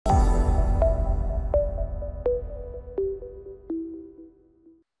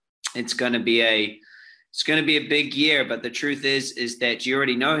It's going to be a big year, but the truth is that you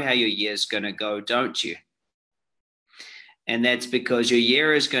already know how your year is going to go, don't you? And that's because your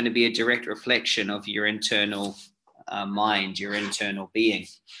year is going to be a direct reflection of your internal mind, your internal being.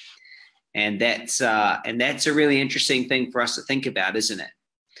 And that's a really interesting thing for us to think about, isn't it?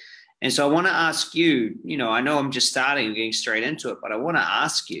 And so I want to ask you, I know I'm just starting and getting straight into it, but I want to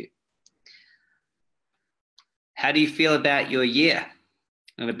ask you, how do you feel about your year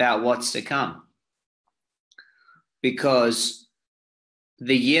and about what's to come? Because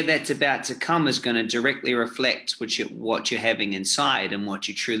the year that's about to come is going to directly reflect what you're having inside and what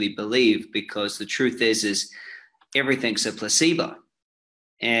you truly believe, because the truth is everything's a placebo.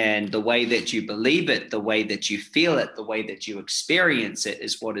 And the way that you believe it, the way that you feel it, the way that you experience it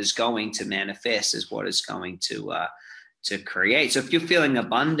is what is going to manifest, is what is going to create. So if you're feeling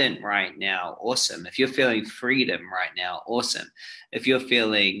abundant right now, awesome. If you're feeling freedom right now, awesome. If you're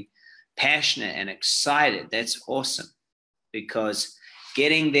feeling passionate and excited, that's awesome. Because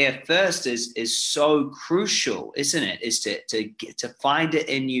getting there first is so crucial, isn't it? Is to find it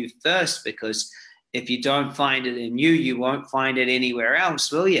in you first, because if you don't find it in you, you won't find it anywhere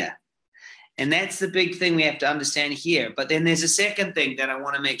else, will you? And that's the big thing we have to understand here. But then there's a second thing that I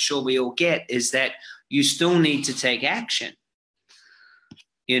want to make sure we all get, is that you still need to take action.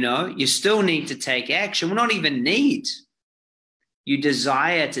 You still need to take action. Well, not even need. You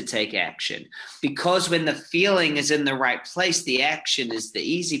desire to take action, because when the feeling is in the right place, the action is the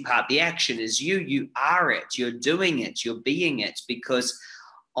easy part. The action is you. You are it. You're doing it. You're being it. Because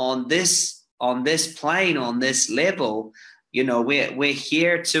on this plane, on this level, we're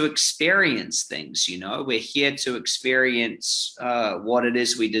here to experience things. We're here to experience what it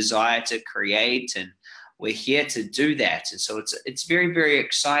is we desire to create, and we're here to do that. And so it's very, very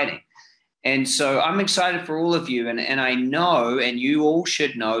exciting. And so I'm excited for all of you. And I know, and you all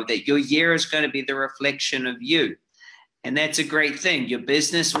should know, that your year is going to be the reflection of you. And that's a great thing. Your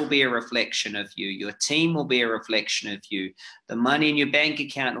business will be a reflection of you. Your team will be a reflection of you. The money in your bank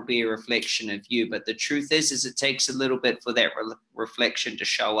account will be a reflection of you. But the truth is it takes a little bit for that reflection to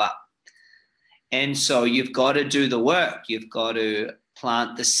show up. And so you've got to do the work. You've got to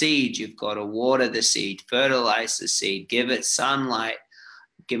plant the seed. You've got to water the seed, fertilize the seed, give it sunlight,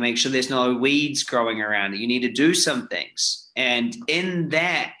 make sure there's no weeds growing around it. You need to do some things. And in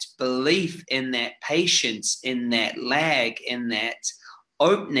that belief, in that patience, in that lag, in that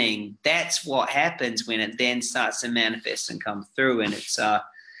opening, that's what happens when it then starts to manifest and come through. And it's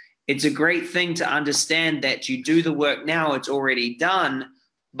a great thing to understand that you do the work now, it's already done,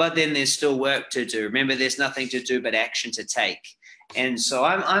 but then there's still work to do. Remember, there's nothing to do but action to take. And so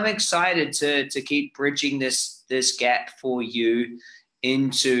I'm excited to keep bridging this gap for you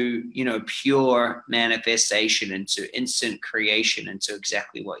into, pure manifestation, into instant creation, into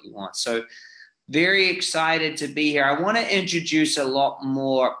exactly what you want. So very excited to be here. I want to introduce a lot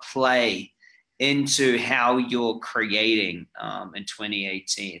more play into how you're creating in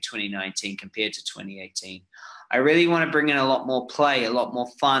 2019 compared to 2018. I really want to bring in a lot more play, a lot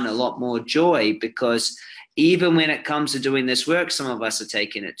more fun, a lot more joy, because even when it comes to doing this work, some of us are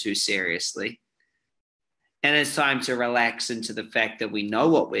taking it too seriously. And it's time to relax into the fact that we know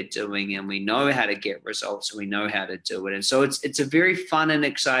what we're doing and we know how to get results and we know how to do it. And so it's a very fun and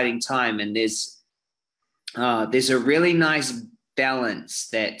exciting time. And there's a really nice balance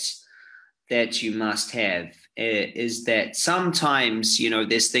that you must have, is that sometimes,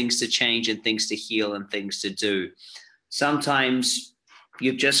 there's things to change and things to heal and things to do. Sometimes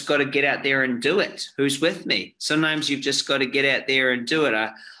you've just got to get out there and do it. Who's with me? Sometimes you've just got to get out there and do it.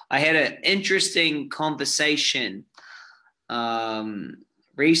 I had an interesting conversation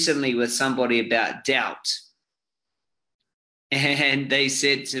recently with somebody about doubt. And they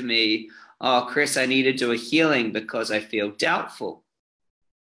said to me, "Oh, Chris, I need to do a healing because I feel doubtful."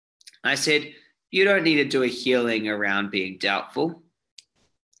 I said, "You don't need to do a healing around being doubtful.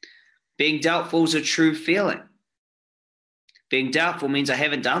 Being doubtful is a true feeling. Being doubtful means I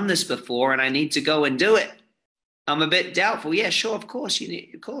haven't done this before and I need to go and do it. I'm a bit doubtful. Yeah, sure. Of course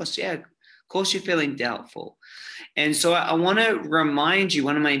you're feeling doubtful." And so I want to remind you,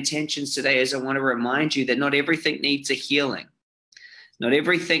 one of my intentions today is I want to remind you that not everything needs a healing. Not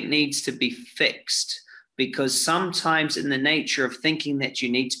everything needs to be fixed, because sometimes in the nature of thinking that you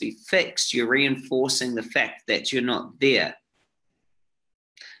need to be fixed, you're reinforcing the fact that you're not there.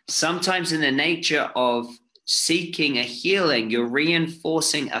 Sometimes in the nature of seeking a healing, you're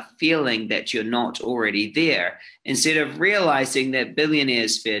reinforcing a feeling that you're not already there, instead of realizing that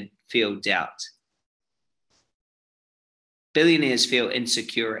billionaires feel doubt. Billionaires feel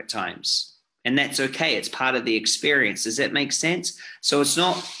insecure at times, and that's okay. It's part of the experience. Does that make sense? So it's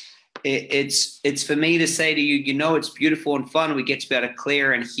not it's for me to say to you, you know, it's beautiful and fun. We get to be able to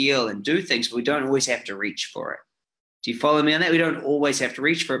clear and heal and do things, but we don't always have to reach for it. Do you follow me on that? We don't always have to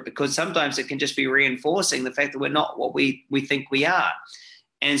reach for it, because sometimes it can just be reinforcing the fact that we're not what we think we are.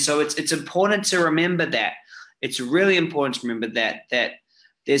 And so it's important to remember that. It's really important to remember that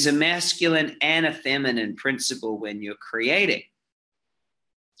there's a masculine and a feminine principle when you're creating.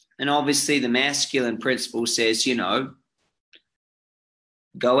 And obviously the masculine principle says, you know,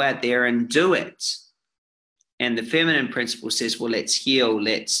 go out there and do it. And the feminine principle says, well, let's heal,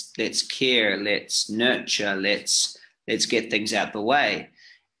 let's care, let's nurture, let's get things out the way.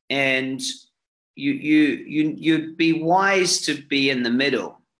 And you'd be wise to be in the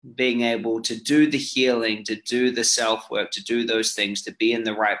middle, being able to do the healing, to do the self-work, to do those things, to be in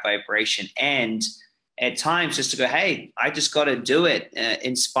the right vibration. And at times just to go, hey, I just got to do it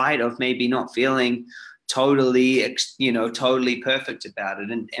in spite of maybe not feeling totally, totally perfect about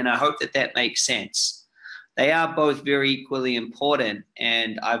it. And I hope that makes sense. They are both very equally important.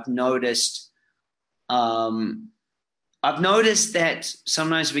 And I've noticed that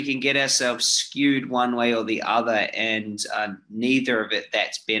sometimes we can get ourselves skewed one way or the other, and neither of it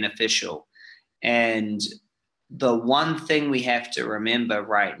that's beneficial. And the one thing we have to remember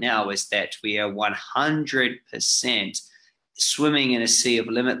right now is that we are 100% swimming in a sea of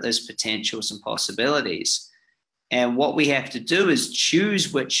limitless potentials and possibilities. And what we have to do is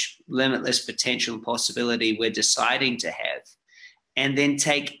choose which limitless potential and possibility we're deciding to have, and then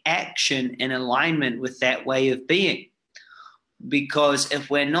take action in alignment with that way of being. Because if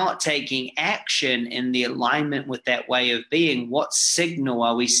we're not taking action in the alignment with that way of being, what signal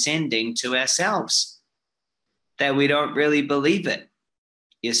are we sending to ourselves? That we don't really believe it.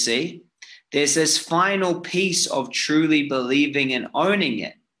 You see, there's this final piece of truly believing and owning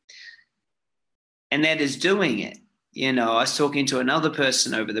it. And that is doing it. You know, I was talking to another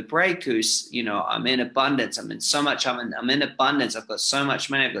person over the break who's, you know, I'm in abundance. I'm in abundance. I've got so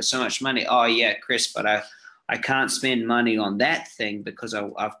much money. I've got so much money. Oh yeah, Chris, but I can't spend money on that thing because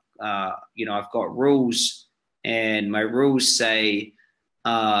I've got rules, and my rules say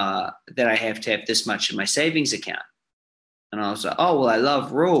that I have to have this much in my savings account. And I was like, oh, well, I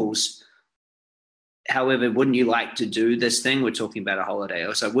love rules. However, wouldn't you like to do this thing? We're talking about a holiday. I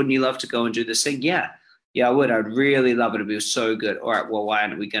was like, wouldn't you love to go and do this thing? Yeah, I would. I'd really love it. It'd be so good. All right, well, why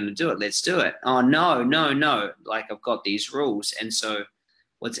aren't we going to do it? Let's do it. Oh, no. Like, I've got these rules. And so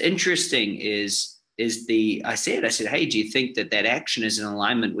what's interesting is I said, hey, do you think that action is in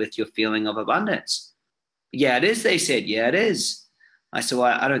alignment with your feeling of abundance? Yeah, it is. They said, yeah, it is. I said,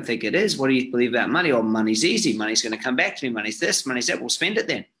 well, I don't think it is. What do you believe about money? Oh, money's easy. Money's going to come back to me. Money's this, money's that. Well, spend it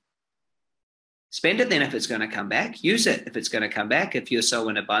then. Spend it then if it's going to come back. Use it if it's going to come back, if you're so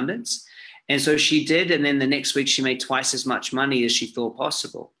in abundance. And so she did. And then the next week she made twice as much money as she thought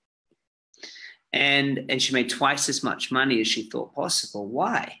possible. And she made twice as much money as she thought possible.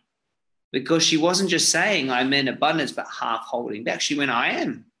 Why? Because she wasn't just saying I'm in abundance, but half holding back. She went, I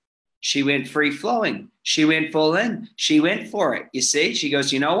am. She went free flowing. She went full in. She went for it. You see, she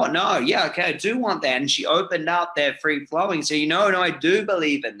goes, you know what? No, yeah, okay, I do want that. And she opened up that free flowing. So, no, I do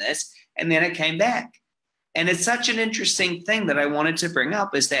believe in this. And then it came back. And it's such an interesting thing that I wanted to bring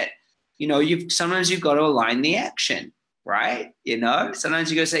up is that, sometimes you've got to align the action, right?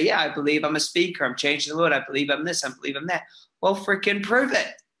 Sometimes you go say, yeah, I believe I'm a speaker. I'm changing the world. I believe I'm this. I believe I'm that. Well, freaking prove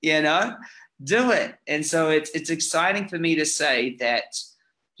it, do it. And so it's exciting for me to say that,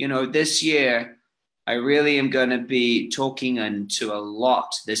 this year, I really am going to be talking into a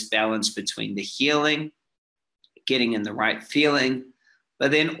lot this balance between the healing, getting in the right feeling, but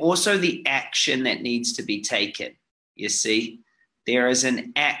then also the action that needs to be taken. You see, there is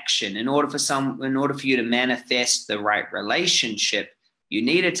an action. In order for you to manifest the right relationship, you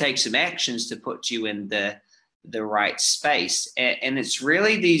need to take some actions to put you in the right space. And it's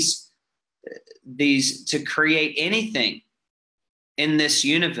really these to create anything in this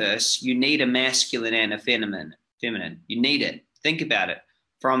universe, you need a masculine and a feminine. You need it. Think about it.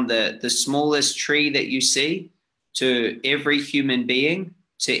 From the smallest tree that you see to every human being,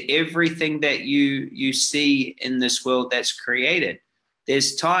 to everything that you see in this world that's created.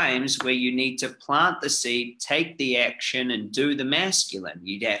 There's times where you need to plant the seed, take the action, and do the masculine.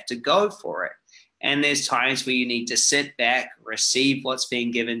 You'd have to go for it. And there's times where you need to sit back, receive what's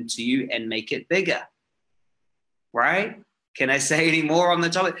being given to you, and make it bigger. Right? Can I say any more on the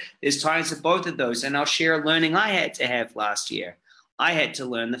topic? There's times for both of those. And I'll share a learning I had to have last year. I had to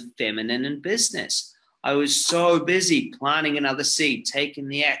learn the feminine in business. I was so busy planting another seed, taking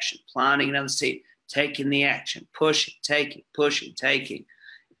the action, planting another seed, taking the action, pushing, taking,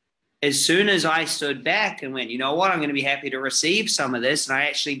 as soon as I stood back and went, you know what, I'm going to be happy to receive some of this, and I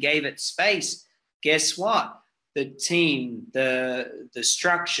actually gave it space, guess what? The team, the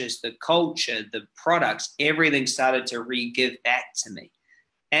structures, the culture, the products, everything started to re-give back to me.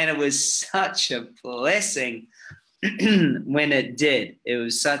 And it was such a blessing when it did. It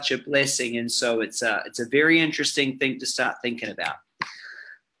was such a blessing. And so it's a very interesting thing to start thinking about.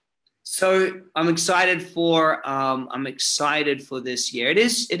 So I'm excited for this year. It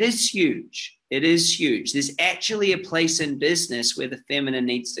is huge. It is huge. There's actually a place in business where the feminine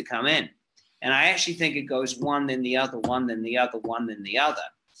needs to come in. And I actually think it goes one, then the other, one, then the other, one, then the other.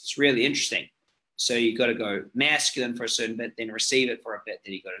 It's really interesting. So you got to go masculine for a certain bit, then receive it for a bit,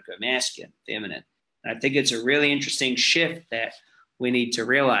 then you got to go masculine, feminine. And I think it's a really interesting shift that we need to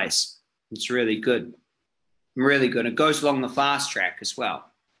realize. It's really good. Really good. It goes along the fast track as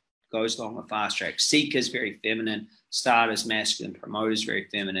well. Goes along the fast track. Seek is very feminine. Start is masculine. Promote is very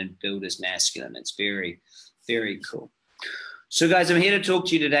feminine. Build is masculine. It's very, very cool. So guys, I'm here to talk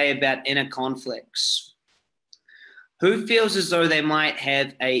to you today about inner conflicts. Who feels as though they might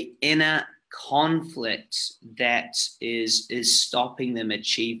have an inner conflict that is stopping them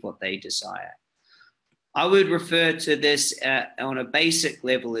achieve what they desire? I would refer to this on a basic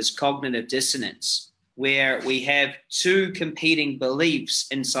level as cognitive dissonance, where we have two competing beliefs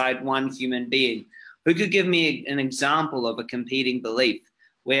inside one human being. Who could give me an example of a competing belief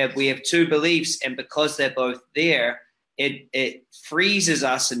where we have two beliefs, and because they're both there, it freezes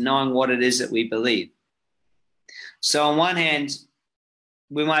us in knowing what it is that we believe? So on one hand,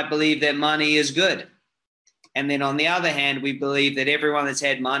 we might believe that money is good. And then on the other hand, we believe that everyone that's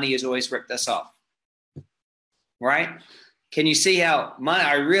had money has always ripped us off. Right? Can you see how money,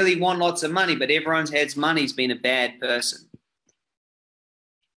 I really want lots of money, but everyone's had money's been a bad person?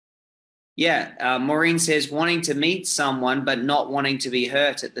 Yeah, Maureen says wanting to meet someone, but not wanting to be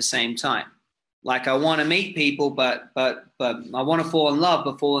hurt at the same time. Like I want to meet people, but I want to fall in love,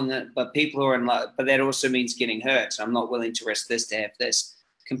 but people who are in love, but that also means getting hurt. So I'm not willing to risk this to have this.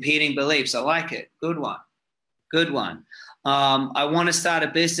 Competing beliefs. I like it. Good one. Good one. I want to start a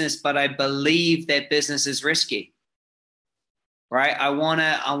business, but I believe that business is risky. Right? I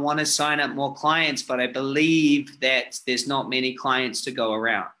want to sign up more clients, but I believe that there's not many clients to go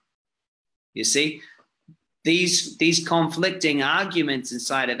around. You see? These conflicting arguments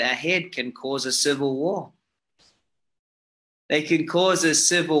inside of our head can cause a civil war. They can cause a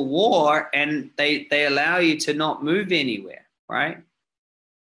civil war, and they allow you to not move anywhere, right?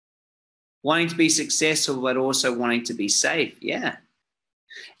 Wanting to be successful, but also wanting to be safe. Yeah.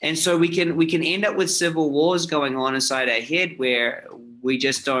 And so we can end up with civil wars going on inside our head where we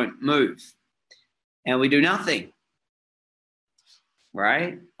just don't move and we do nothing.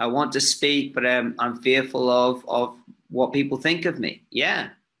 Right? I want to speak, but I'm fearful of what people think of me.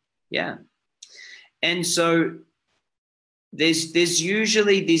 Yeah. Yeah. And so these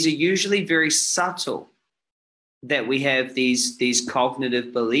are usually very subtle, that we have these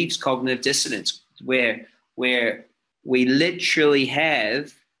cognitive beliefs, cognitive dissonance, where we literally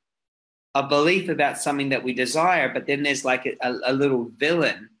have a belief about something that we desire, but then there's like a little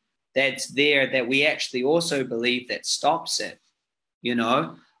villain that's there that we actually also believe that stops it. You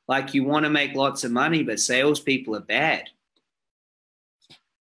know, like you want to make lots of money, but salespeople are bad,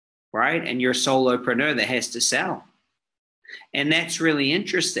 right? And you're a solopreneur that has to sell. And that's really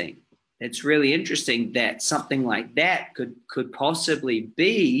interesting. It's really interesting that something like that could possibly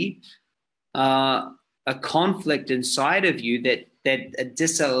be a conflict inside of you that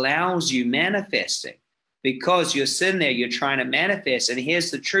disallows you manifesting, because you're sitting there, you're trying to manifest. And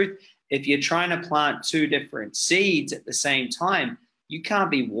here's the truth. If you're trying to plant two different seeds at the same time, you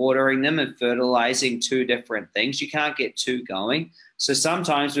can't be watering them and fertilizing two different things. You can't get two going. So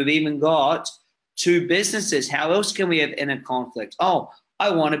sometimes we've even got two businesses. How else can we have inner conflict? Oh, I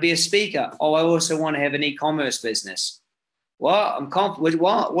want to be a speaker. Oh, I also want to have an e-commerce business. Well, I'm conflict.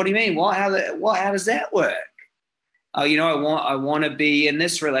 What do you mean? How does that work? Oh, you know, I want to be in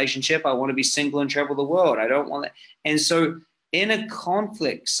this relationship. I want to be single and travel the world. I don't want that. And so inner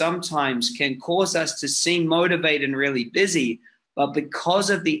conflict sometimes can cause us to seem motivated and really busy, but because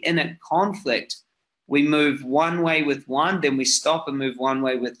of the inner conflict, we move one way with one, then we stop and move one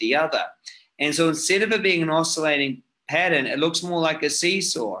way with the other. And so instead of it being an oscillating pattern, it looks more like a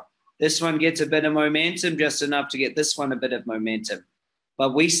seesaw. This one gets a bit of momentum, just enough to get this one a bit of momentum.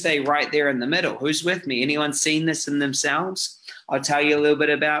 But we stay right there in the middle. Who's with me? Anyone seen this in themselves? I'll tell you a little bit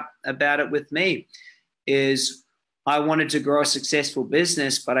about it with me. Is I wanted to grow a successful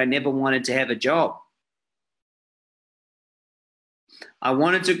business, but I never wanted to have a job. I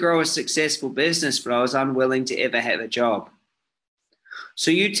wanted to grow a successful business, but I was unwilling to ever have a job. So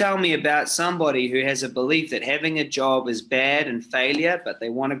you tell me about somebody who has a belief that having a job is bad and failure, but they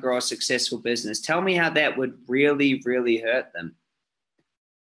want to grow a successful business. Tell me how that would really, really hurt them.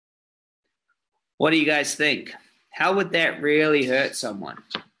 What do you guys think? How would that really hurt someone?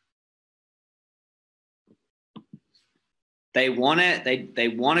 They want it. They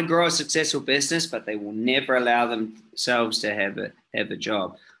want to grow a successful business, but they will never allow themselves to have a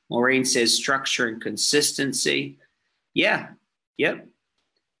job. Maureen says structure and consistency. Yeah. Yep.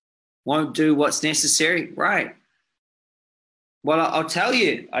 Won't do what's necessary. Right. Well, I'll tell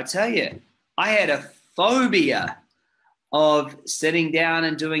you. I had a phobia of sitting down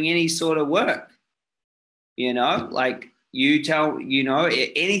and doing any sort of work. You know, like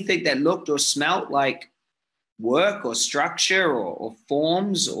anything that looked or smelt like work or structure or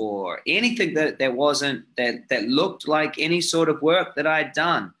forms or anything that wasn't that looked like any sort of work that I'd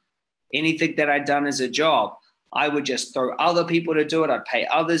done, anything that I'd done as a job, I would just throw other people to do it. I'd pay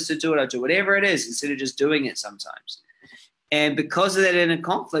others to do it. I'd do whatever it is instead of just doing it sometimes. And because of that inner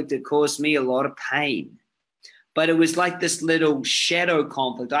conflict, it caused me a lot of pain. But it was like this little shadow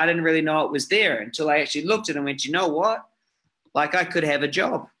conflict. I didn't really know it was there until I actually looked at it and went, you know what? Like I could have a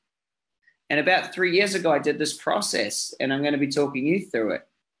job. And about 3 years ago, I did this process, and I'm going to be talking you through it.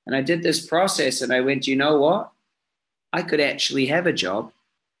 And I did this process, and I went, you know what? I could actually have a job.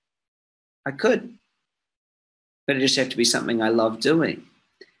 I could. But it just had to be something I love doing.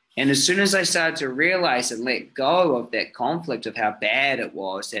 And as soon as I started to realize and let go of that conflict of how bad it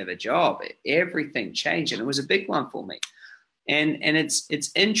was to have a job, everything changed, and it was a big one for me. And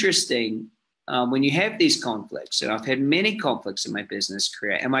it's interesting when you have these conflicts, and I've had many conflicts in my business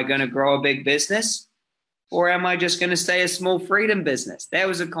career. Am I going to grow a big business, or am I just going to stay a small freedom business? That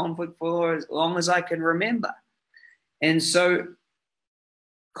was a conflict for as long as I can remember. And so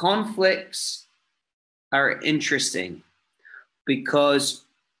conflicts are interesting because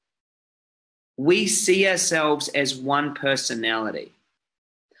we see ourselves as one personality.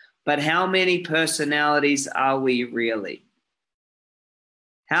 But how many personalities are we really?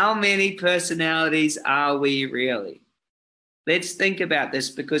 How many personalities are we really? Let's think about this,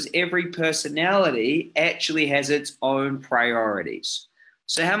 because every personality actually has its own priorities.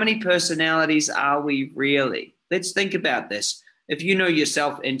 So how many personalities are we really? Let's think about this. If you know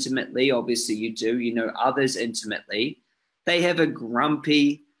yourself intimately, obviously you do, you know others intimately, they have a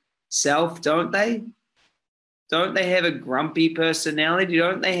grumpy self, don't they? Don't they have a grumpy personality?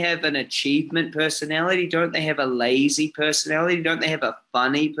 Don't they have an achievement personality? Don't they have a lazy personality? Don't they have a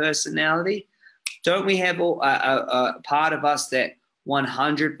funny personality? Don't we have a part of us that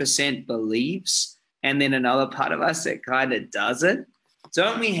 100% believes and then another part of us that kind of doesn't?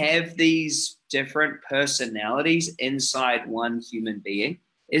 Don't we have these different personalities inside one human being?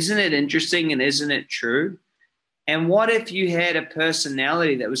 Isn't it interesting and isn't it true? And what if you had a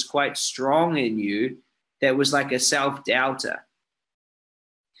personality that was quite strong in you that was like a self-doubter?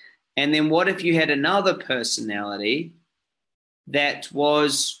 And then what if you had another personality that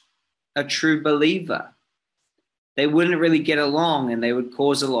was a true believer? They wouldn't really get along and they would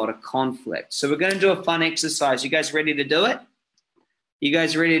cause a lot of conflict. So we're going to do a fun exercise. You guys ready to do it? You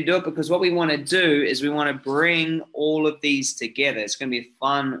guys ready to do it? Because what we want to do is we want to bring all of these together. It's going to be a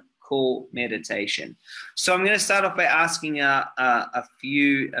fun, cool meditation. So I'm going to start off by asking a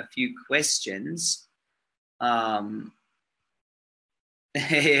few questions.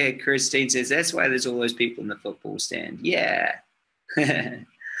 Christine says, that's why there's all those people in the football stand. Yeah.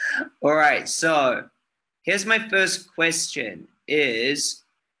 All right. So here's my first question is,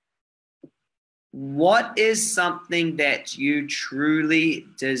 what is something that you truly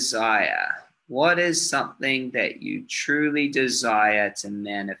desire? What is something that you truly desire to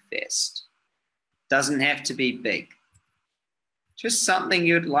manifest? Doesn't have to be big. Just something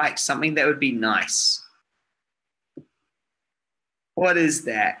you'd like, something that would be nice. What is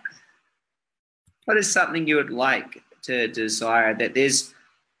that? What is something you would like to desire that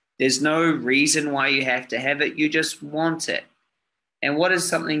there's no reason why you have to have it, you just want it? And what is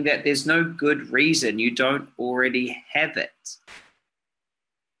something that there's no good reason you don't already have it?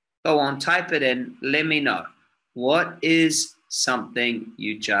 Go on, type it in, let me know. What is something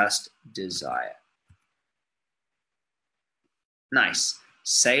you just desire? Nice.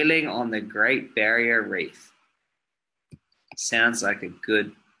 Sailing on the Great Barrier Reef. Sounds like a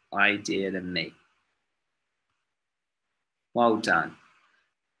good idea to me. Well done.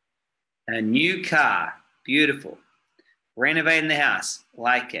 A new car. Beautiful. Renovating the house.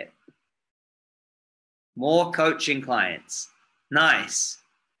 Like it. More coaching clients. Nice.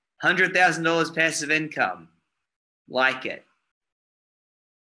 $100,000 passive income. Like it.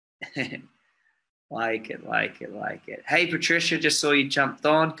 Like it, like it, like it. Hey, Patricia, just saw you jumped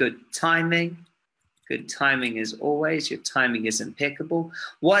on. Good timing. Good timing as always. Your timing is impeccable.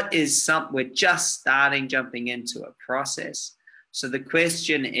 What is something? We're just starting, jumping into a process. So the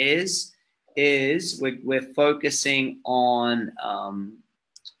question is we're focusing on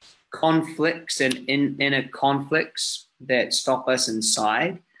conflicts and inner conflicts that stop us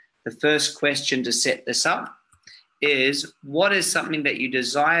inside. The first question to set this up is, what is something that you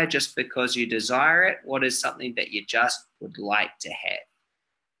desire just because you desire it? What is something that you just would like to have?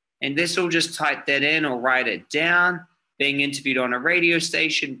 And this will just type that in or write it down. Being interviewed on a radio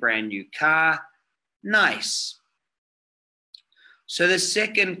station, brand new car. Nice. So the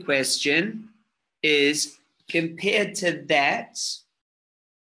second question is, compared to that,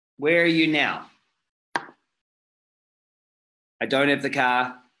 where are you now? I don't have the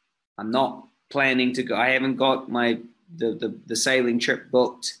car. I'm not planning to go. I haven't got the sailing trip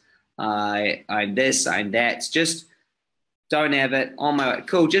booked. I'm this, I'm that. Just don't have it on my way.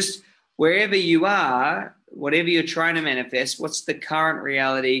 Cool. Just wherever you are, whatever you're trying to manifest, what's the current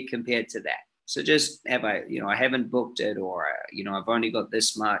reality compared to that? So just I haven't booked it, or I've only got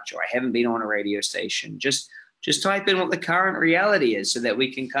this much, or I haven't been on a radio station. Just type in what the current reality is so that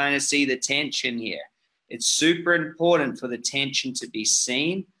we can kind of see the tension here. It's super important for the tension to be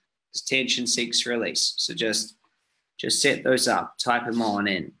seen, because tension seeks release. So just set those up, type them on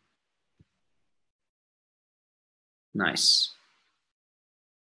in. Nice.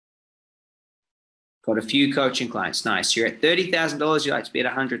 Got a few coaching clients. Nice. You're at $30,000. You like to be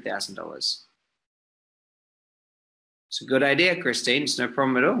at $100,000. It's a good idea, Christine. It's no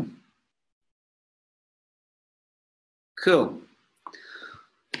problem at all. Cool.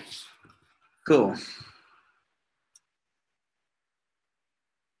 Cool.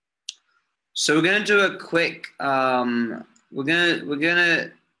 So we're going to do a quick,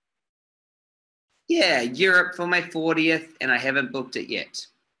 Europe for my 40th, and I haven't booked it yet.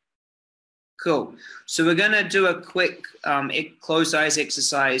 Cool. So we're going to do a quick closed eyes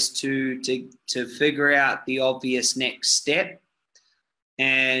exercise to figure out the obvious next step.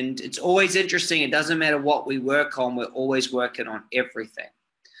 And it's always interesting. It doesn't matter what we work on. We're always working on everything.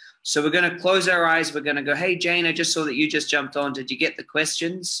 So we're going to close our eyes. We're going to go, hey, Jane, I just saw that you just jumped on. Did you get the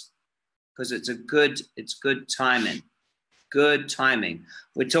questions? Because it's good timing. Good timing.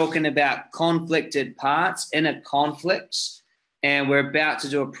 We're talking about conflicted parts, inner conflicts, and we're about to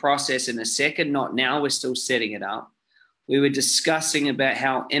do a process in a second. Not now. We're still setting it up. We were discussing about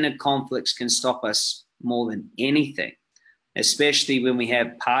how inner conflicts can stop us more than anything, especially when we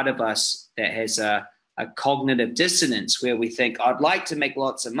have part of us that has a cognitive dissonance where we think, I'd like to make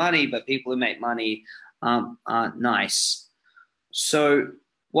lots of money, but people who make money aren't nice. So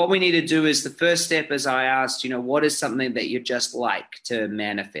what we need to do is, the first step, as I asked, what is something that you just like to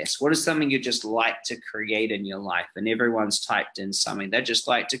manifest? What is something you just like to create in your life? And everyone's typed in something they just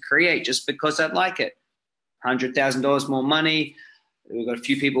like to create just because I'd like it. $100,000 more money. We've got a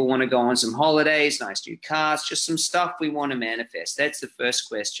few people who want to go on some holidays, nice new cars, just some stuff we want to manifest. That's the first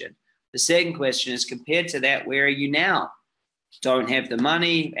question. The second question is, compared to that, where are you now? Don't have the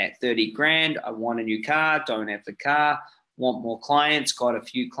money at 30 grand. I want a new car. Don't have the car. Want more clients, got a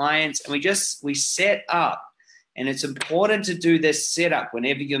few clients, and we set up. And it's important to do this setup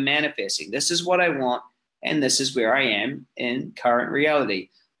whenever you're manifesting. This is what I want, and this is where I am in current reality,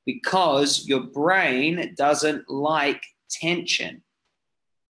 because your brain doesn't like tension.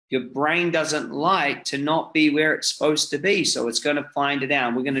 Your brain doesn't like to not be where it's supposed to be, so it's going to find it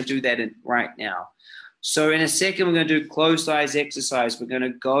out. We're going to do that right now. So in a second, we're going to do closed eyes exercise. We're going to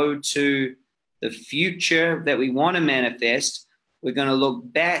go to the future that we want to manifest. We're going to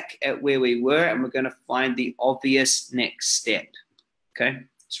look back at where we were, and we're going to find the obvious next step. Okay?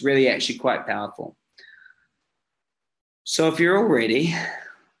 It's really actually quite powerful. So if you're all ready,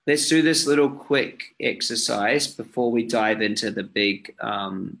 let's do this little quick exercise before we dive into the big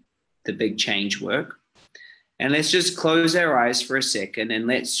change work. And let's just close our eyes for a second, and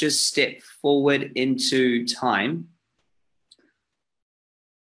let's just step forward into time.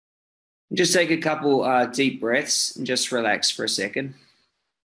 Just take a couple deep breaths and just relax for a second.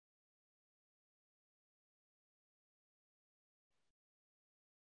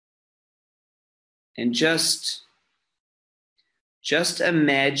 And just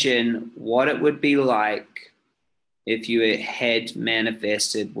imagine what it would be like if you had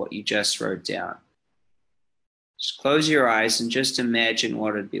manifested what you just wrote down. Just close your eyes and just imagine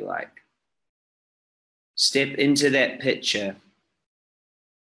what it'd be like. Step into that picture.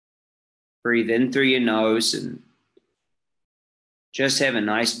 Breathe in through your nose and just have a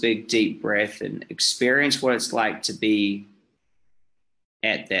nice big deep breath and experience what it's like to be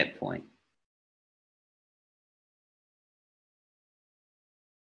at that point.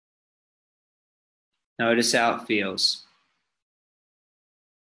 Notice how it feels.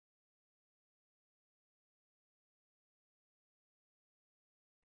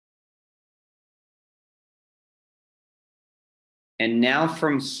 And now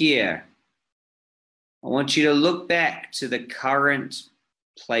from here, I want you to look back to the current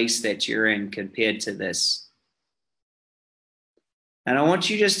place that you're in compared to this. And I want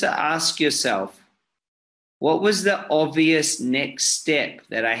you just to ask yourself, what was the obvious next step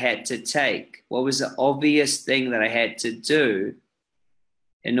that I had to take? What was the obvious thing that I had to do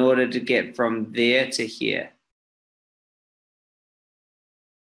in order to get from there to here?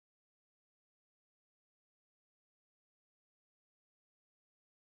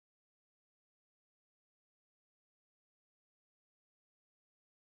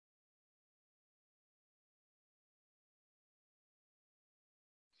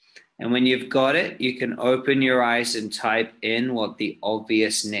 And when you've got it, you can open your eyes and type in what the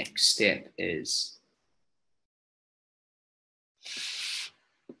obvious next step is.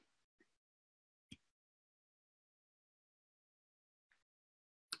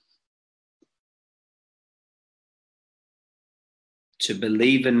 To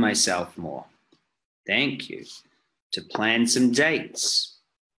believe in myself more. Thank you. To plan some dates.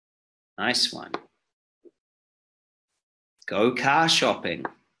 Nice one. Go car shopping.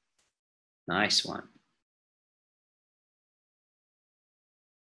 Nice one.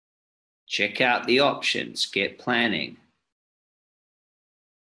 Check out the options. Get planning.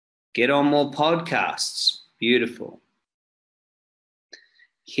 Get on more podcasts. Beautiful.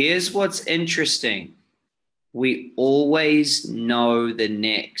 Here's what's interesting. We always know the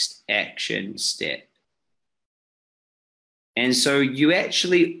next action step. And so you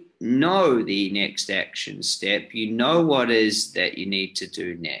actually know the next action step. You know what is that you need to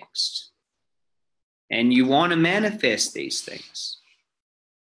do next. And you want to manifest these things.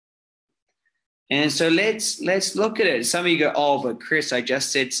 And so let's look at it. Some of you go, oh, but Chris, I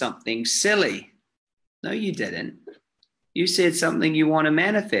just said something silly. No, you didn't. You said something you want to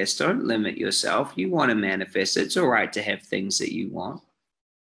manifest. Don't limit yourself. You want to manifest. It's all right to have things that you want.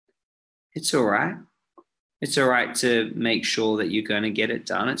 It's all right. It's all right to make sure that you're going to get it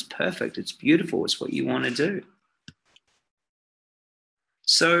done. It's perfect. It's beautiful. It's what you want to do.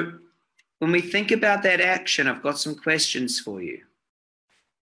 So when we think about that action, I've got some questions for you.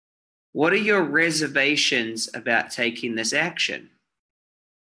 What are your reservations about taking this action?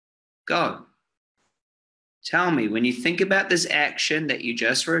 Go. Tell me, when you think about this action that you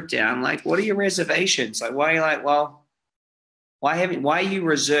just wrote down, like, what are your reservations? Like, why are you like, well, why are you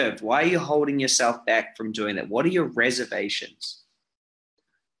reserved? Why are you holding yourself back from doing that? What are your reservations?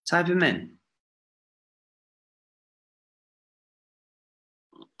 Type them in.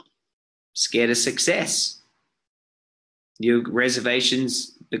 Scared of success. Your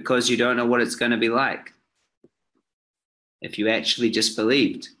reservations because you don't know what it's going to be like. If you actually just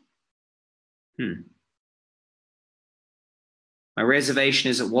believed. My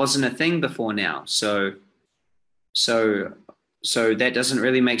reservation is it wasn't a thing before now. So that doesn't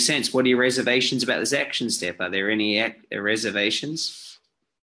really make sense. What are your reservations about this action step? Are there any reservations?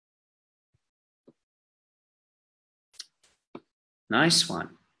 Nice one.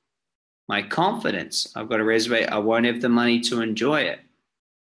 My confidence. I've got a reservation. I won't have the money to enjoy it.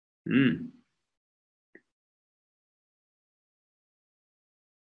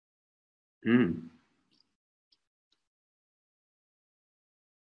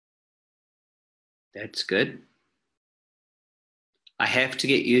 That's good. I have to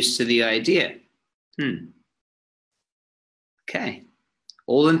get used to the idea. Okay.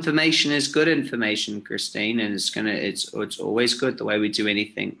 All information is good information, Christine, and it's always good. The way we do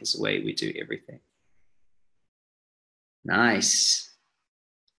anything is the way we do everything. Nice.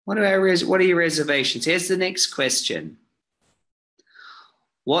 What are your reservations? Here's the next question.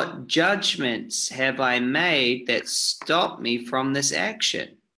 What judgments have I made that stop me from this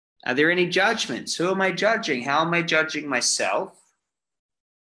action? Are there any judgments? Who am I judging? How am I judging myself?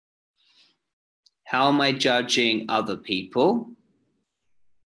 How am I judging other people?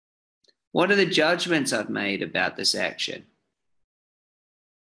 What are the judgments I've made about this action?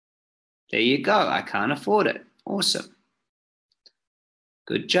 There you go. I can't afford it. Awesome.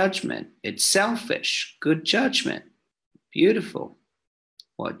 Good judgment. It's selfish. Good judgment. Beautiful.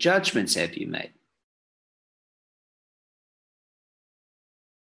 What judgments have you made?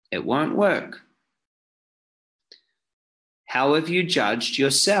 It won't work. How have you judged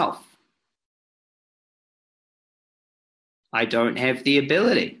yourself? I don't have the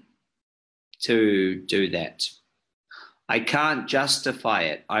ability to do that. I can't justify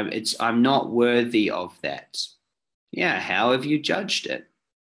it. I'm not worthy of that. Yeah, how have you judged it?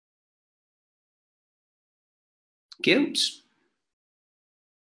 Guilt.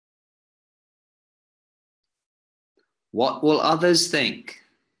 What will others think?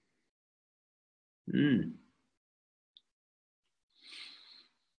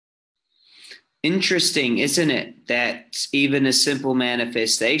 Interesting, isn't it, that even a simple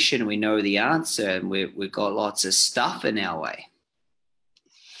manifestation, we know the answer and we've got lots of stuff in our way.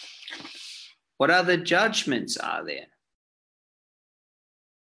 What other judgments are there?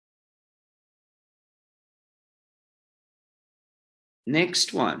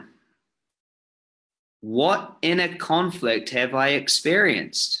 Next one. What inner conflict have I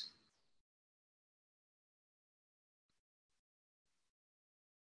experienced?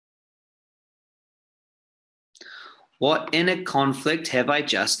 What inner conflict have I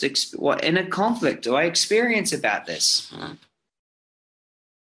what inner conflict do I experience about this?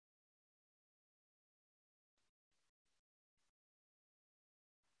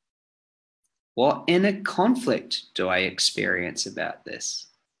 What inner conflict do I experience about this?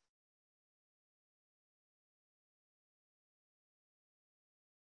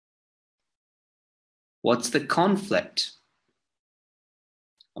 What's the conflict?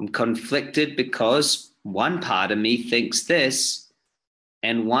 I'm conflicted because one part of me thinks this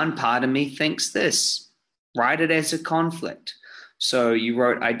and one part of me thinks this. Write it as a conflict. So you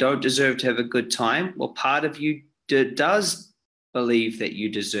wrote, I don't deserve to have a good time. Well, part of you does believe that you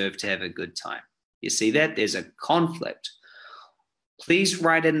deserve to have a good time. You see that? There's a conflict. Please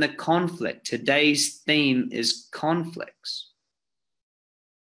write in the conflict. Today's theme is conflicts.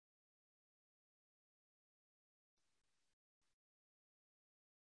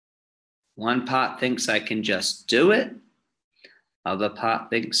 One part thinks I can just do it. Other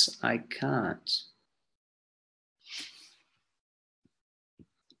part thinks I can't.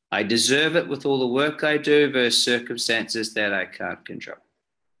 I deserve it with all the work I do versus circumstances that I can't control.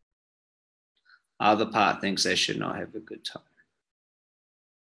 Other part thinks I should not have a good time.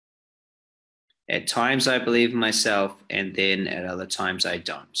 At times I believe in myself, and then at other times I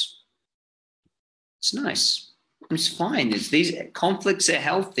don't. It's nice. It's fine. These conflicts are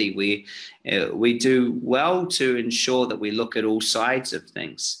healthy. We do well to ensure that we look at all sides of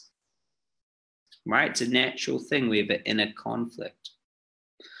things. Right? It's a natural thing. We have an inner conflict.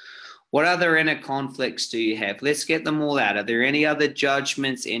 What other inner conflicts do you have? Let's get them all out. Are there any other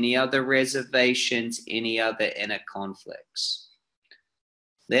judgments, any other reservations, any other inner conflicts?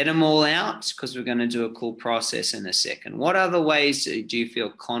 Let them all out, because we're going to do a cool process in a second. What other ways do you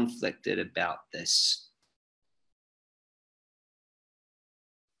feel conflicted about this?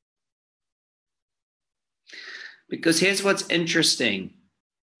 Because here's what's interesting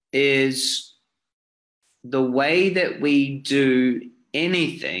is the way that we do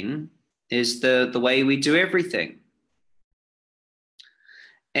anything is the way we do everything.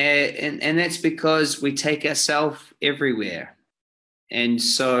 And that's because we take ourselves everywhere. And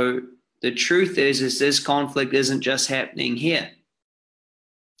so the truth is this conflict isn't just happening here.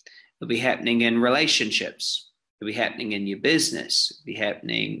 It'll be happening in relationships. It'll be happening in your business. It'll be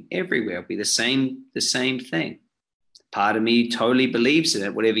happening everywhere. It'll be the same thing. Part of me totally believes in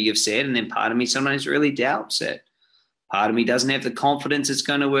it, whatever you've said, and then part of me sometimes really doubts it. Part of me doesn't have the confidence it's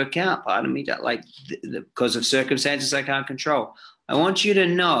going to work out. Part of me, because of circumstances I can't control. I want you to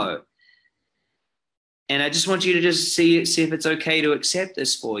know, and I just want you to just see if it's okay to accept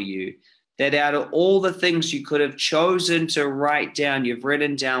this for you, that out of all the things you could have chosen to write down, you've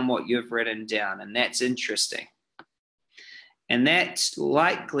written down what you've written down, and that's interesting. And that's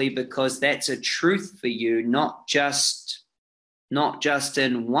likely because that's a truth for you, not just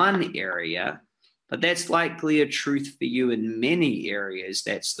in one area, but that's likely a truth for you in many areas.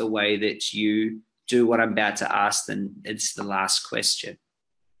 That's the way that you do what I'm about to ask, and it's the last question.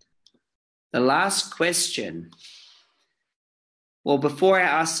 The last question, well, before I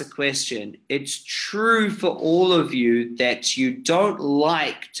ask the question, it's true for all of you that you don't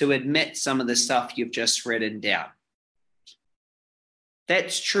like to admit some of the stuff you've just written down.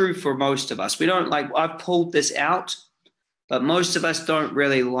 That's true for most of us. We don't like, I've pulled this out, but most of us don't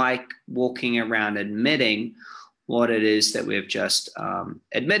really like walking around admitting what it is that we've just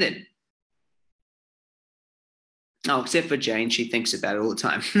admitted. Oh, except for Jane, she thinks about it all the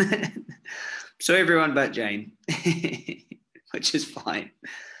time. So everyone but Jane, which is fine.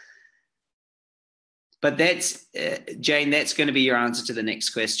 But that's, Jane, that's going to be your answer to the next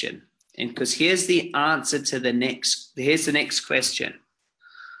question. And because here's the answer to here's the next question.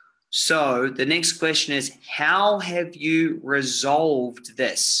 So the next question is, how have you resolved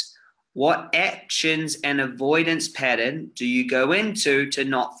this? What actions and avoidance pattern do you go into to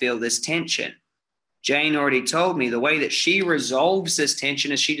not feel this tension? Jane already told me the way that she resolves this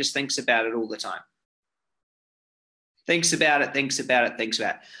tension is she just thinks about it all the time. Thinks about it, thinks about it, thinks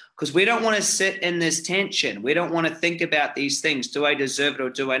about it. Because we don't want to sit in this tension. We don't want to think about these things. Do I deserve it or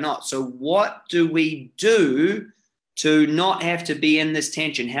do I not? So what do we do to not have to be in this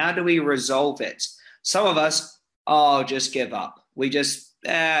tension? How do we resolve it? Some of us, just give up. We just,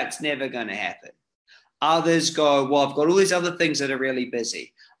 it's never going to happen. Others go, well, I've got all these other things that are really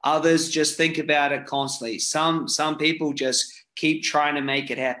busy. Others just think about it constantly. Some people just keep trying to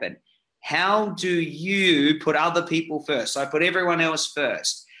make it happen. How do you put other people first? So I put everyone else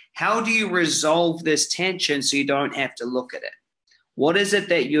first. How do you resolve this tension so you don't have to look at it? What is it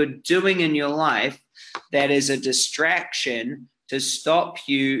that you're doing in your life that is a distraction to stop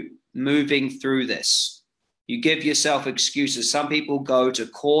you moving through this? You give yourself excuses. Some people go to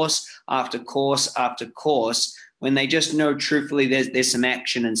course after course after course when they just know truthfully there's some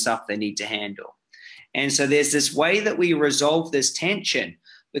action and stuff they need to handle. And so there's this way that we resolve this tension,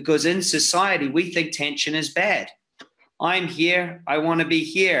 because in society, we think tension is bad. I'm here. I want to be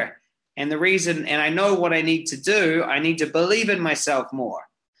here. And the reason, and I know what I need to do, I need to believe in myself more.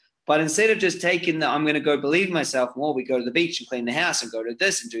 But instead of just taking I'm going to go believe in myself more, we go to the beach and clean the house and go to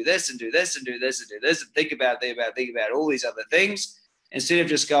this and do this and do this and do this and do this and think about all these other things, instead of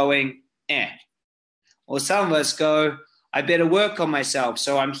just going, Or some of us go, I better work on myself.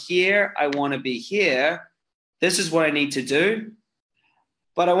 So I'm here. I want to be here. This is what I need to do.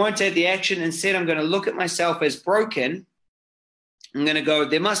 But I won't take the action. Instead, I'm going to look at myself as broken. I'm going to go,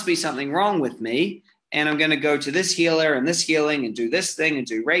 there must be something wrong with me. And I'm going to go to this healer and this healing and do this thing and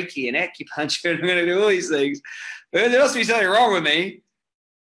do Reiki and acupuncture. And I'm going to do all these things. But there must be something wrong with me.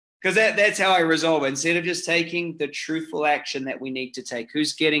 Because that's how I resolve it. Instead of just taking the truthful action that we need to take.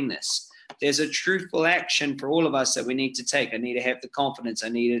 Who's getting this? There's a truthful action for all of us that we need to take. I need to have the confidence. I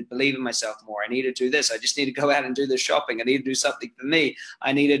need to believe in myself more. I need to do this. I just need to go out and do the shopping. I need to do something for me.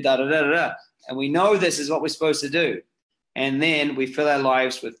 I need to da-da-da-da-da. And we know this is what we're supposed to do. And then we fill our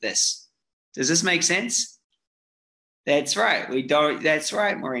lives with this. Does this make sense? That's right. That's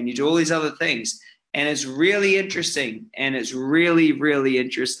right, Maureen. You do all these other things. And it's really interesting. And it's really, really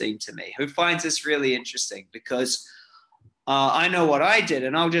interesting to me. Who finds this really interesting? Because I know what I did,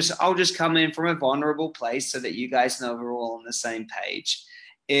 and I'll just come in from a vulnerable place so that you guys know we're all on the same page.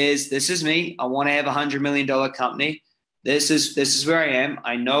 This is me. I want to have $100 million company. This is where I am.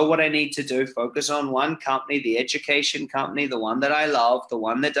 I know what I need to do. Focus on one company, the education company, the one that I love, the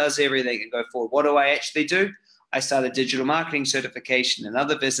one that does everything, and go forward. What do I actually do? I start a digital marketing certification,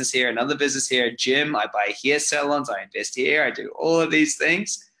 another business here, a gym. I buy hair salons. I invest here. I do all of these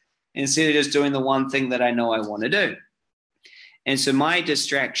things instead of just doing the one thing that I know I want to do. And so my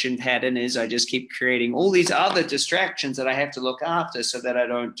distraction pattern is I just keep creating all these other distractions that I have to look after so that I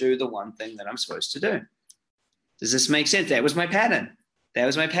don't do the one thing that I'm supposed to do. Does this make sense? That was my pattern.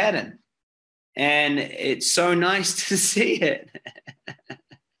 And it's so nice to see it.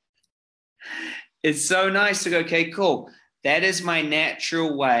 It's so nice to go, okay, cool. That is my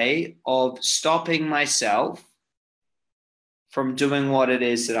natural way of stopping myself from doing what it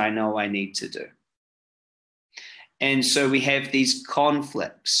is that I know I need to do. And so we have these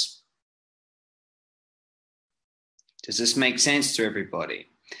conflicts. Does this make sense to everybody?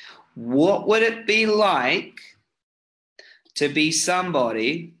 What would it be like to be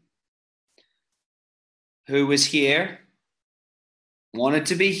somebody who was here, wanted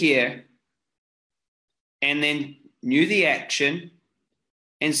to be here, and then knew the action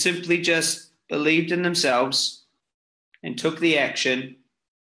and simply just believed in themselves and took the action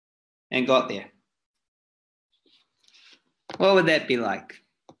and got there? What would that be like?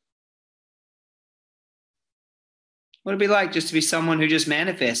 What would it be like just to be someone who just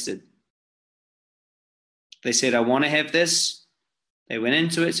manifested? They said, I want to have this. They went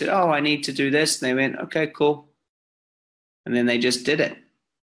into it, said, oh, I need to do this. And they went, okay, cool. And then they just did it.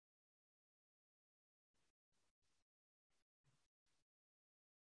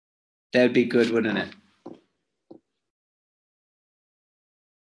 That'd be good, wouldn't it?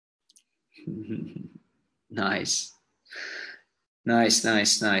 Nice.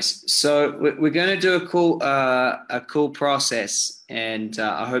 So we're going to do a cool process, and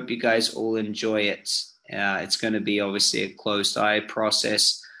I hope you guys all enjoy it. It's going to be obviously a closed eye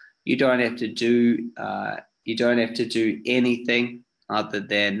process. You don't have to do anything other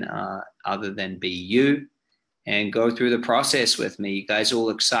than be you and go through the process with me. You guys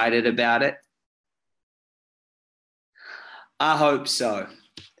all excited about it? I hope so.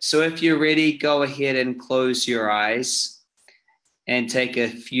 So if you're ready, go ahead and close your eyes and take a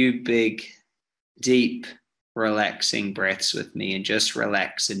few big, deep, relaxing breaths with me, and just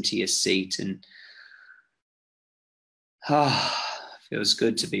relax into your seat. And feels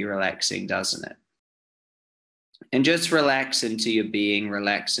good to be relaxing, doesn't it? And just relax into your being,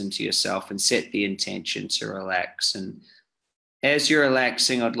 relax into yourself, and set the intention to relax. And as you're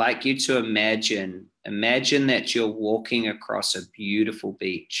relaxing, I'd like you to imagine that you're walking across a beautiful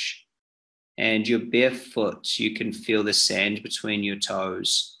beach, and you're barefoot. You can feel the sand between your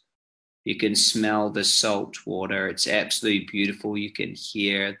toes. You can smell the salt water. It's absolutely beautiful. You can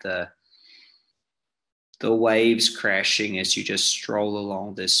hear the waves crashing as you just stroll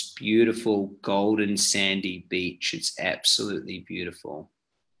along this beautiful golden sandy beach. It's absolutely beautiful.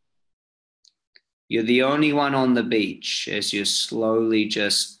 You're the only one on the beach as you're slowly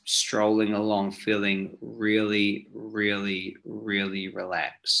just strolling along, feeling really, really, really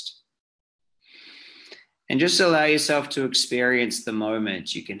relaxed. And just allow yourself to experience the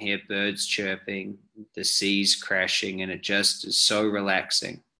moment. You can hear birds chirping, the seas crashing, and it just is so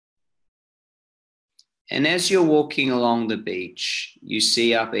relaxing. And as you're walking along the beach, you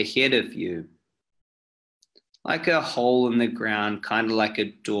see up ahead of you, like a hole in the ground, kind of like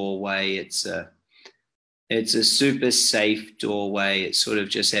a doorway. It's a super safe doorway. It sort of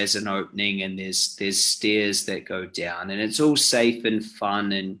just has an opening, and there's stairs that go down, and it's all safe and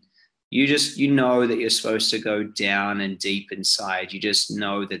fun. And you know that you're supposed to go down and deep inside. You just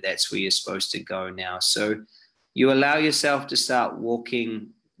know that that's where you're supposed to go now. So you allow yourself to start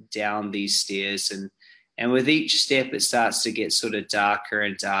walking down these stairs, and with each step, it starts to get sort of darker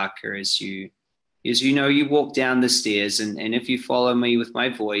and darker as you walk down the stairs. And if you follow me with my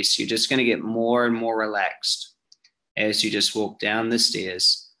voice, you're just going to get more and more relaxed as you just walk down the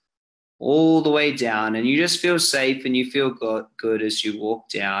stairs, all the way down. And you just feel safe and you feel good as you walk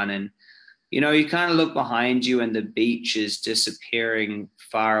down. And, you kind of look behind you, and the beach is disappearing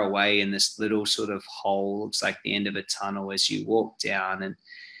far away in this little sort of hole. Looks like the end of a tunnel as you walk down.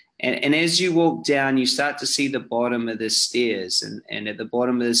 And as you walk down, you start to see the bottom of the stairs. And at the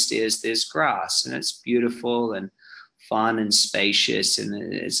bottom of the stairs, there's grass. And it's beautiful and fun and spacious.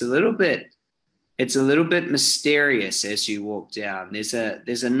 And it's a little bit mysterious as you walk down.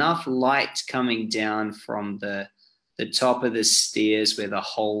 There's enough light coming down from the top of the stairs where the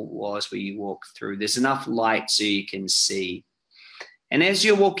hole was, where you walk through. There's enough light so you can see. And as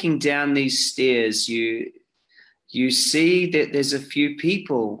you're walking down these stairs, you see that there's a few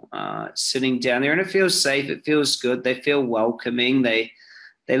people sitting down there, and it feels safe. It feels good. They feel welcoming. They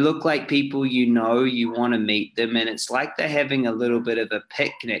look like people you want to meet them, and it's like they're having a little bit of a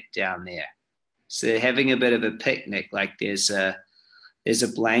picnic down there. So they're having a bit of a picnic, like there's a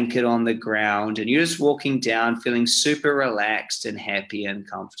blanket on the ground, and you're just walking down feeling super relaxed and happy and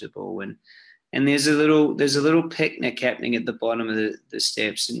comfortable. And there's a little picnic happening at the bottom of the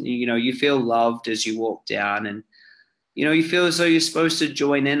steps, and you feel loved as you walk down, and you feel as though you're supposed to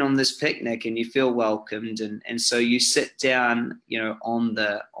join in on this picnic, and you feel welcomed. And so you sit down, on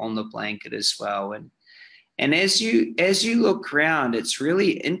the blanket as well. And as you look around, it's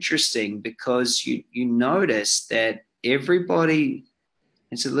really interesting because you notice that everybody,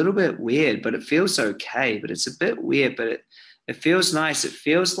 it's a little bit weird, but it feels okay. But it's a bit weird, but it feels nice. It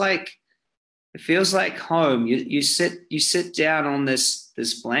feels like home. You sit down on this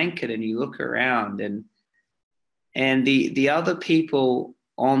blanket, and you look around, and the other people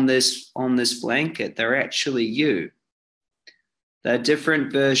on this blanket, they're actually you. They're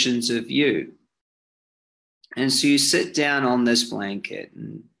different versions of you. And so you sit down on this blanket,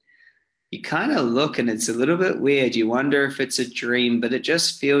 and you kind of look, and it's a little bit weird. You wonder if it's a dream, but it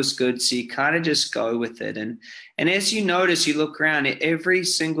just feels good. So you kind of just go with it. And as you notice, you look around, every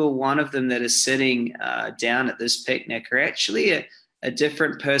single one of them that is sitting down at this picnic are actually a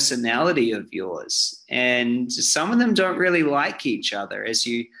different personality of yours. And some of them don't really like each other. As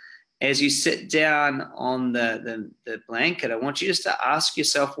you sit down on the blanket, I want you just to ask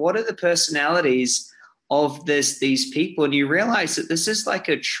yourself, what are the personalities of these people? And you realize that this is like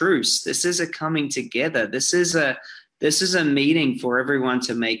a truce. This is a coming together. This is a meeting for everyone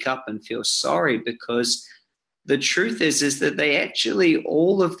to make up and feel sorry, because the truth is that they actually,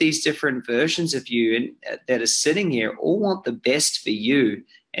 all of these different versions of you that are sitting here, all want the best for you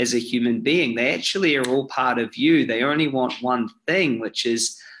as a human being. They actually are all part of you. They only want one thing, which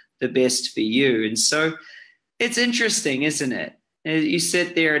is the best for you. And so it's interesting, isn't it? You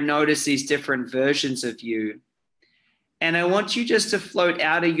sit there and notice these different versions of you. And I want you just to float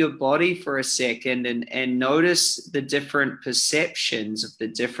out of your body for a second and notice the different perceptions of the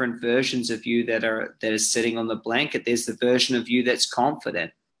different versions of you that are sitting on the blanket. There's the version of you that's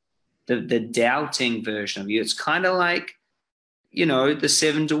confident, the doubting version of you. It's kind of like, the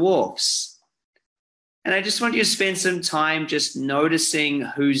seven dwarfs. And I just want you to spend some time just noticing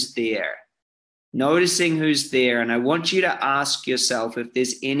who's there. noticing who's there. And I want you to ask yourself if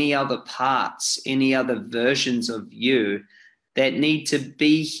there's any other parts, any other versions of you that need to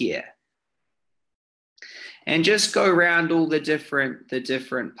be here. And just go around all the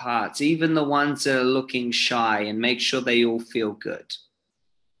different parts, even the ones that are looking shy, and make sure they all feel good.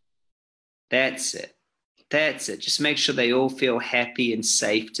 That's it. That's it. Just make sure they all feel happy and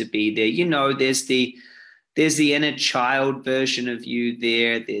safe to be there. You know, there's the inner child version of you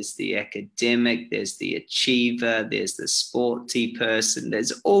there. There's the academic, there's the achiever, there's the sporty person,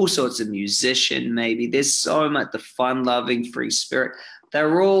 there's all sorts of musician maybe. There's so much, the fun-loving free spirit.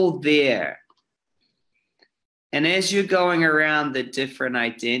 They're all there. And as you're going around the different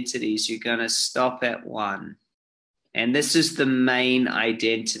identities, you're going to stop at one. And this is the main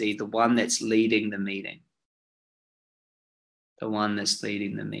identity, the one that's leading the meeting. The one that's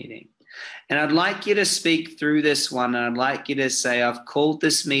leading the meeting. And I'd like you to speak through this one. And I'd like you to say, I've called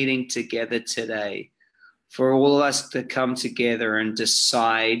this meeting together today for all of us to come together and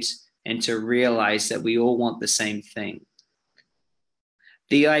decide and to realize that we all want the same thing.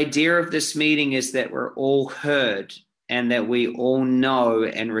 The idea of this meeting is that we're all heard and that we all know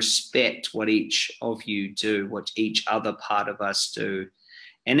and respect what each of you do, what each other part of us do.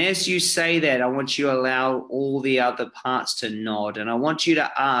 And as you say that, I want you to allow all the other parts to nod. And I want you to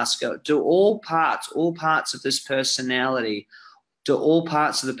ask, do all parts of this personality, do all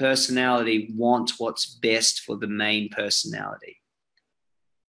parts of the personality want what's best for the main personality?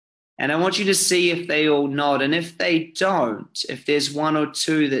 And I want you to see if they all nod. And if they don't, if there's one or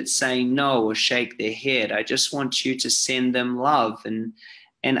two that say no or shake their head, I just want you to send them love and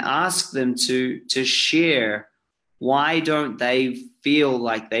ask them to share. Why don't they feel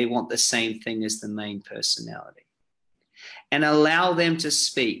like they want the same thing as the main personality? And allow them to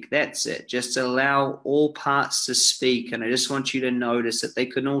speak. That's it. Just allow all parts to speak. And I just want you to notice that they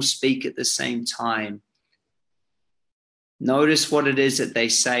can all speak at the same time. Notice what it is that they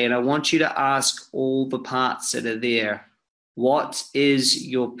say. And I want you to ask all the parts that are there, what is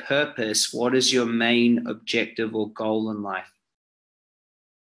your purpose? What is your main objective or goal in life?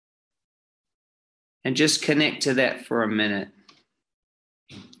 And just connect to that for a minute.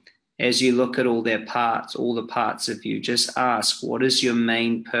 As you look at all their parts, all the parts of you, just ask, what is your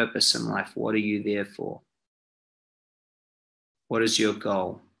main purpose in life? What are you there for? What is your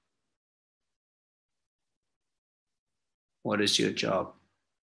goal? What is your job?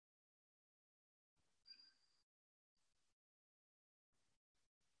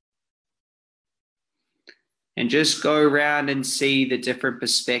 And just go around and see the different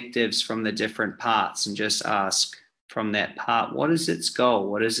perspectives from the different parts and just ask from that part, what is its goal?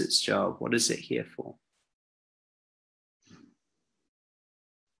 What is its job? What is it here for?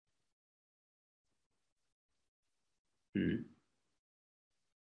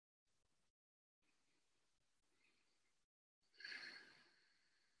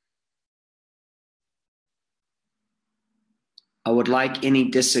 I would like any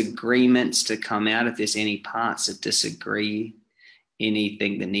disagreements to come out. If there's any parts that disagree,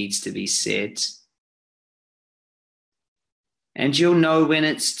 anything that needs to be said. And you'll know when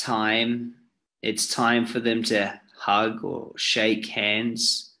it's time for them to hug or shake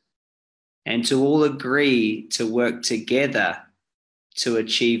hands and to all agree to work together to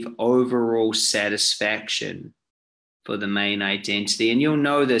achieve overall satisfaction for the main identity. And you'll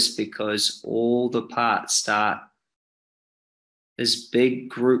know this because all the parts start this big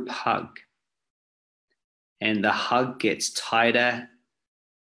group hug. And the hug gets tighter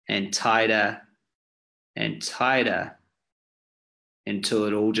and tighter and tighter until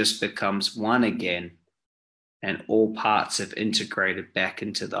it all just becomes one again and all parts have integrated back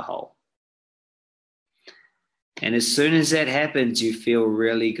into the whole. And as soon as that happens, you feel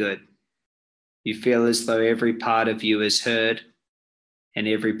really good. You feel as though every part of you is heard and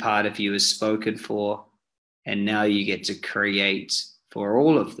every part of you is spoken for. And now you get to create for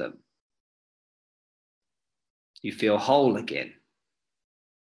all of them. You feel whole again.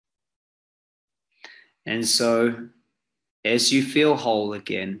 And so, as you feel whole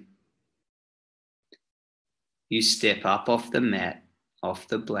again, you step up off the mat, off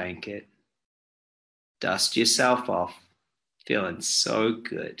the blanket, dust yourself off, feeling so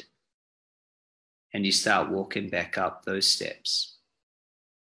good. And you start walking back up those steps.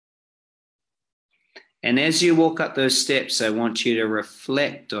 And as you walk up those steps, I want you to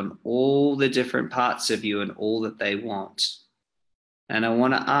reflect on all the different parts of you and all that they want. And I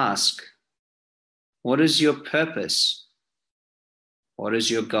want to ask, what is your purpose? What is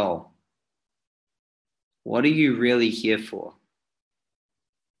your goal? What are you really here for?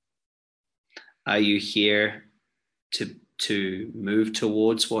 Are you here to move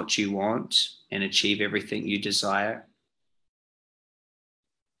towards what you want and achieve everything you desire?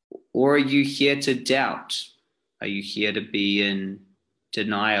 Or are you here to doubt? Are you here to be in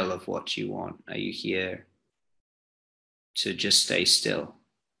denial of what you want? Are you here to just stay still?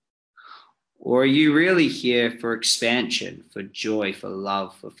 Or are you really here for expansion, for joy, for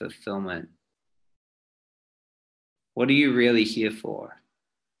love, for fulfillment? What are you really here for?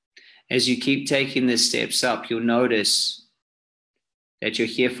 As you keep taking the steps up, you'll notice that you're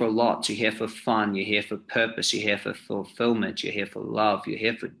here for lots. You're here for fun. You're here for purpose. You're here for fulfillment. You're here for love. You're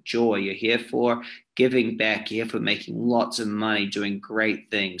here for joy. You're here for giving back. You're here for making lots of money, doing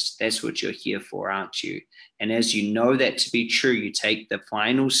great things. That's what you're here for, aren't you? And as you know that to be true, you take the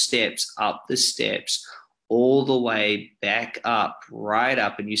final steps up the steps, all the way back up, right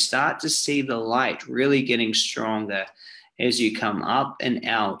up, and you start to see the light really getting stronger as you come up and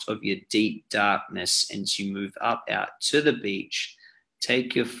out of your deep darkness, and you move up out to the beach.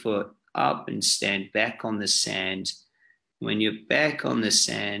 Take your foot up and stand back on the sand. When you're back on the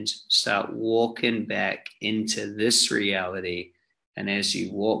sand, start walking back into this reality. And as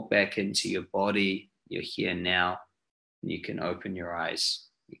you walk back into your body, you're here now. You can open your eyes.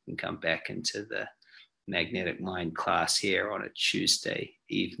 You can come back into the magnetic mind class here on a Tuesday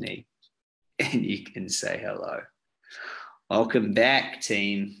evening, and you can say hello. Welcome back,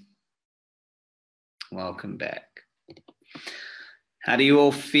 team. Welcome back. How do you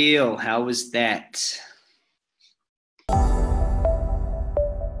all feel? How was that?